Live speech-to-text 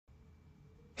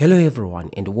Hello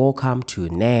everyone and welcome to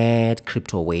Net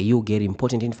Crypto, where you get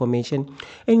important information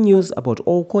and news about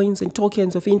all coins and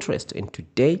tokens of interest. And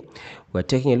today we're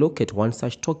taking a look at one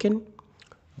such token,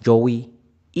 JOEY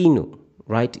INU,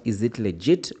 right? Is it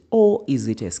legit or is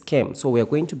it a scam? So we're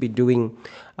going to be doing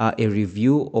a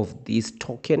review of this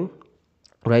token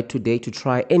right today to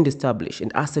try and establish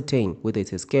and ascertain whether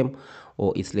it's a scam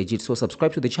or it's legit. So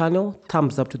subscribe to the channel,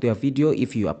 thumbs up to their video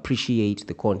if you appreciate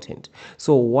the content.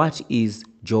 So what is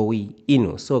JOEY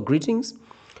INU? So greetings,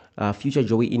 future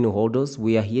JOEY INU holders.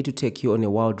 We are here to take you on a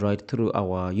wild ride through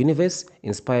our universe,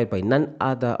 inspired by none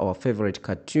other our favorite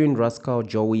cartoon rascal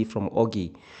Joey from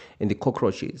Oggy and the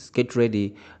Cockroaches. Get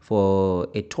ready for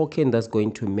a token that's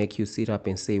going to make you sit up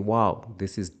and say, wow,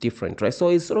 this is different, right? So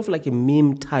it's sort of like a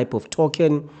meme type of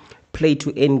token, play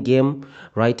to end game,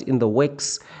 right, in the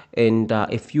works, and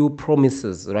a few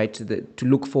promises, right, to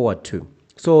look forward to.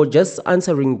 So just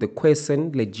answering the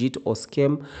question, legit or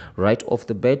scam, right off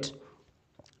the bat,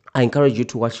 I encourage you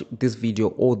to watch this video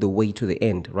all the way to the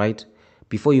end, right?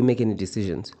 Before you make any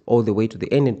decisions, all the way to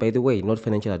the end. And by the way, not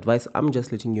financial advice. I'm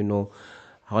just letting you know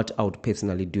what I would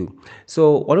personally do.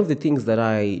 So one of the things that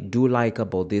I do like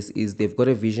about this is they've got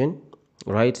a vision,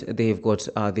 right? They've got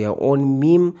their own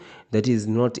meme that is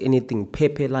not anything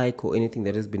Pepe-like or anything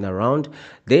that has been around.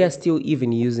 They are still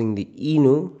even using the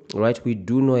INU, right? We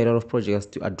do know a lot of projects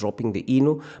are dropping the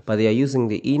INU, but they are using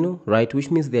the INU, right?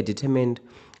 Which means they're determined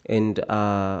and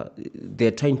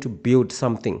they're trying to build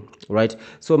something, right?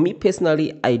 So me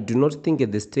personally, I do not think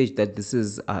at this stage that this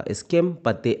is a scam,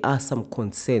 but there are some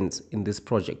concerns in this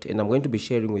project, and I'm going to be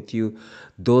sharing with you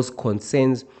those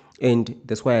concerns, and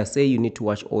that's why I say you need to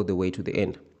watch all the way to the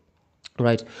end.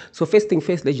 Right. So first thing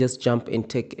first, let's just jump and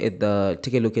take a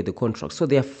look at the contract. So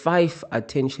there are 5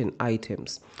 attention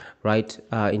items, right,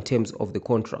 in terms of the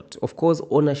contract. Of course,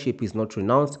 ownership is not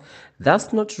renounced.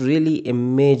 That's not really a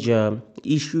major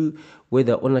issue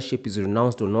whether ownership is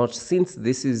renounced or not, since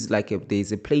this is like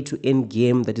there's a play to end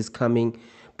game that is coming.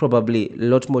 Probably a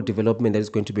lot more development that is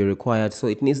going to be required. So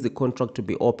it needs the contract to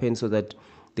be open so that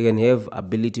they can have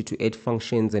ability to add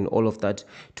functions and all of that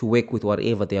to work with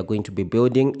whatever they are going to be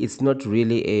building. It's not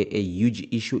really a huge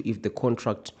issue if the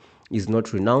contract is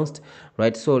not renounced,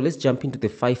 right? So let's jump into the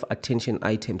 5 attention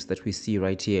items that we see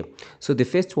right here. So the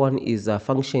first one is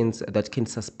functions that can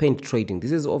suspend trading.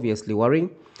 This is obviously worrying.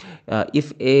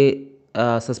 If a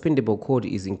suspendable code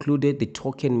is included, the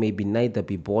token may be neither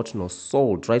be bought nor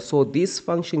sold, right? So this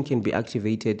function can be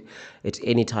activated at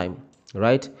any time,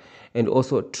 right? And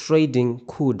also trading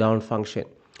cooldown function.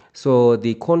 So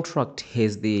the contract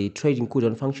has the trading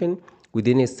cooldown function.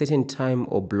 Within a certain time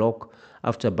or block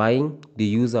after buying, the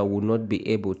user will not be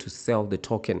able to sell the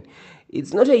token.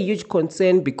 It's not a huge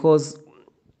concern because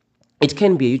it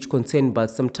can be a huge concern,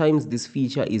 but sometimes this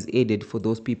feature is added for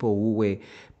those people who were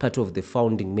part of the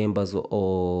founding members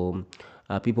or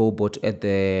people who bought at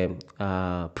the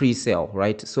pre-sale,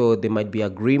 right? So there might be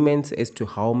agreements as to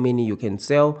how many you can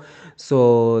sell.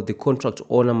 So the contract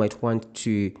owner might want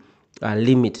to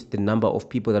limit the number of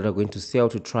people that are going to sell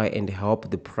to try and help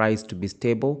the price to be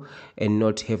stable and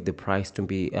not have the price to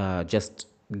be just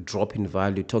drop in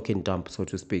value, token dump, so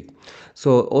to speak.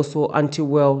 So also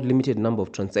anti-well, limited number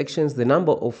of transactions. The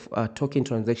number of token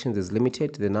transactions is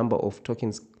limited. The number of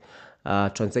tokens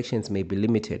transactions may be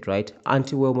limited, right?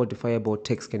 Anti-well modifiable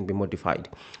text can be modified.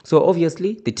 So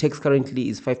obviously the text currently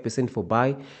is 5% for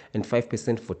buy and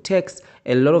 5% for text.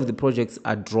 A lot of the projects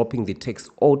are dropping the text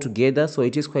altogether, so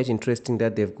it is quite interesting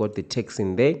that they've got the text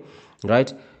in there,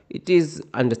 right? It is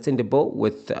understandable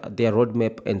with their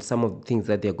roadmap and some of the things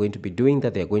that they're going to be doing,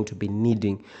 that they're going to be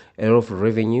needing a lot of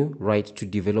revenue, right, to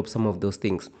develop some of those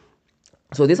things.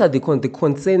 So these are the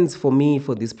concerns for me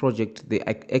for this project. The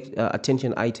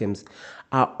attention items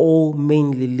are all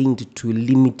mainly linked to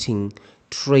limiting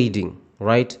trading,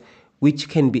 right, which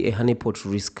can be a honeypot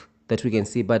risk that we can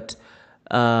see. But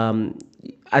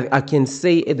I can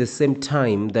say at the same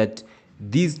time that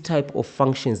these type of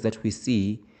functions that we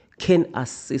see can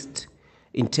assist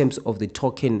in terms of the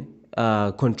token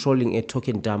controlling a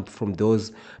token dump from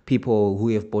those people who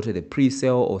have bought at the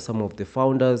pre-sale or some of the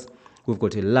founders. We've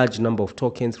got a large number of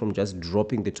tokens from just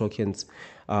dropping the tokens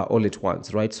all at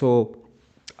once, right? So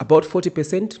about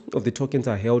 40% of the tokens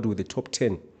are held with the top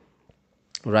 10,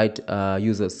 right,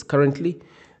 users. Currently,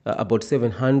 about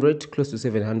 700, close to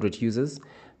 700 users,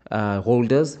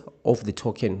 holders of the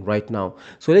token right now.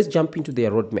 So let's jump into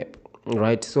their roadmap.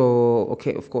 Right, so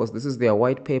okay, of course, this is their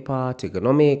white paper,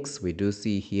 Tegonomics. We do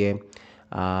see here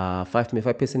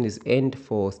 5% is earned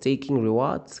for staking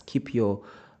rewards. Keep your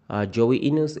JOEY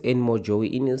INUs, earn more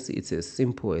JOEY INUs. It's as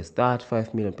simple as that.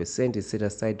 5 million% is set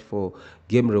aside for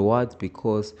game rewards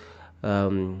because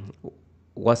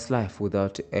what's life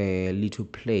without a little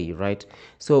play, right?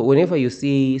 So whenever you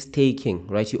see staking,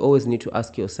 right, you always need to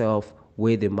ask yourself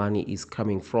where the money is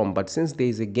coming from. But since there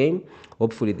is a game,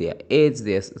 hopefully there are ads,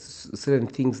 there's certain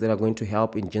things that are going to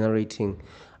help in generating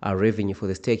revenue for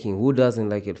the staking. Who doesn't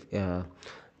like it?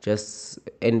 Just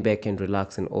end back and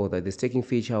relax and all that. The staking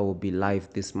feature will be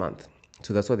live this month.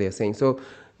 So that's what they're saying. So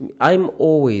I'm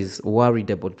always worried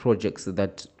about projects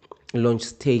that launch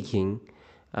staking.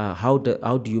 How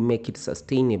do you make it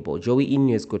sustainable? JOEY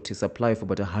INU has got a supply of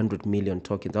about 100 million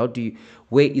tokens.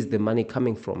 Where is the money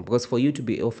coming from? Because for you to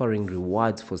be offering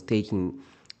rewards for staking,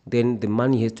 then the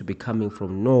money has to be coming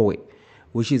from Norway,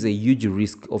 which is a huge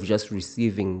risk of just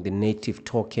receiving the native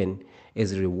token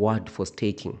as a reward for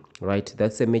staking, right?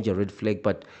 That's a major red flag,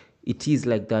 but it is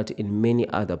like that in many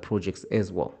other projects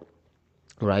as well,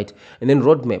 right? And then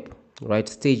roadmap, right?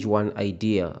 Stage one,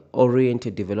 idea,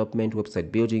 oriented development, website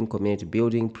building, community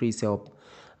building, pre-sale,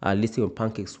 listing on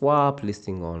PancakeSwap,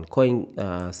 listing on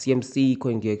CMC,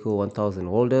 CoinGecko, 1000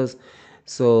 holders.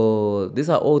 So these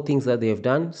are all things that they have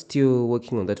done. Still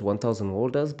working on that 1000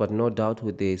 holders, but no doubt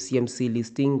with the CMC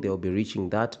listing, they'll be reaching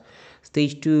that.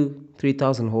 Stage two,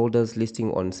 3000 holders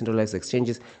listing on centralized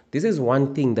exchanges. This is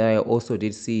one thing that I also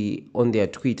did see on their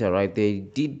Twitter, right? They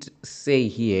did say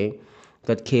here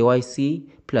that KYC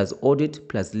plus audit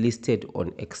plus listed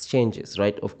on exchanges,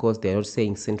 right? Of course, they're not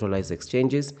saying centralized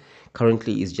exchanges.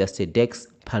 Currently, it's just a DEX,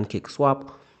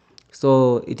 PancakeSwap.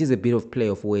 So it is a bit of play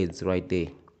of words right there,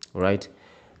 right?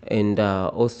 And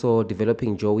also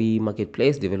developing JOEY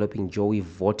marketplace, developing JOEY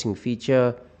voting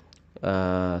feature.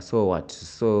 So what?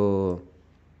 So,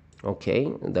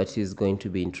 okay, that is going to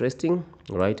be interesting,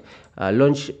 right?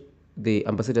 Launch the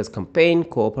ambassadors campaign,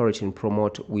 cooperate and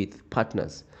promote with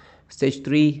partners. Stage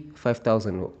 3,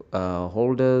 5,000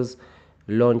 holders,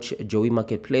 launch JOEY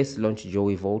marketplace, launch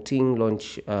JOEY voting,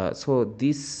 launch, so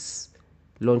this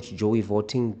launch JOEY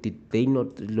voting, did they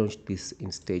not launch this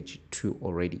in stage 2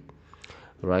 already?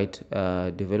 Right,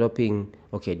 developing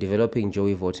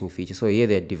JOEY voting feature. So here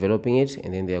they're developing it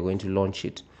and then they're going to launch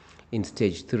it in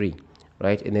stage 3,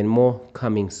 right? And then more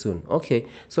coming soon. Okay,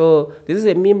 so this is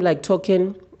a meme-like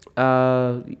token,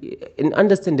 an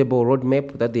understandable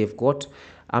roadmap that they've got.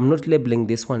 I'm not labeling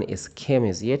this one as scam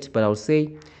as yet, but I'll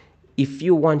say if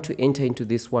you want to enter into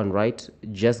this one, right,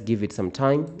 just give it some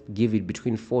time. Give it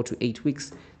between 4 to 8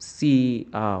 weeks. See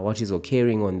what is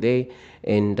occurring on there,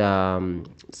 and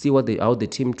see how the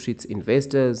team treats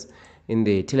investors in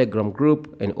the Telegram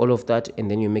group and all of that, and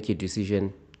then you make a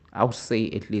decision. I would say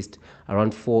at least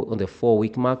around 4 on the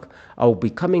 4-week mark. I'll be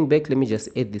coming back. Let me just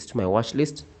add this to my watch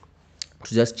list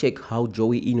to just check how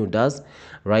JOEY INU does,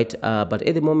 right? But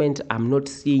at the moment, I'm not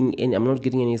getting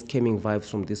any scamming vibes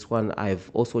from this one.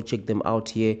 I've also checked them out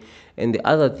here. And the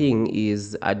other thing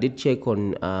is, I did check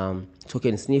on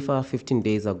Token Sniffer 15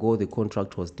 days ago. The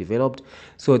contract was developed.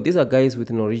 So these are guys with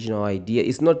an original idea.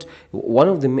 It's not one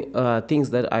of the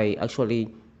things that I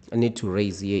actually need to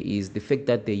raise here is the fact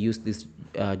that they use this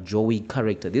JOEY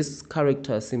character. This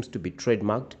character seems to be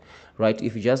trademarked, right?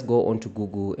 If you just go onto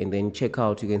Google and then check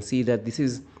out, you can see that this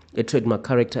is a trademark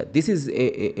character. This is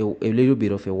a little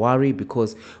bit of a worry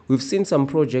because we've seen some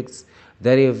projects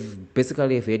that have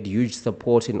basically had huge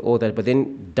support and all that, but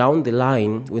then down the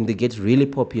line when they get really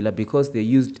popular, because they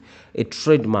used a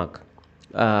trademark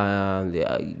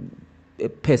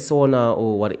persona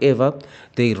or whatever,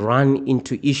 they run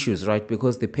into issues, right?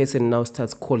 Because the person now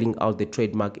starts calling out the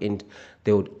trademark, and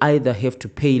they would either have to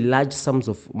pay large sums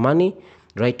of money,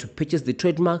 right, to purchase the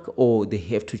trademark, or they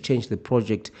have to change the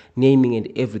project naming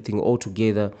and everything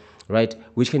altogether, right,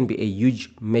 which can be a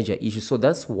huge major issue. So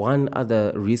that's one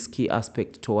other risky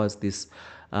aspect towards this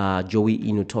JOEY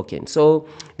INU token. So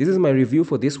this is my review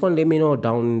for this one. Let me know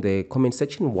down in the comment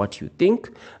section what you think,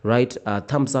 right?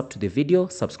 Thumbs up to the video,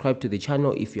 subscribe to the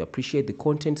channel if you appreciate the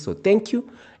content. So thank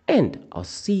you, and I'll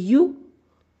see you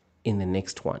in the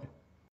next one.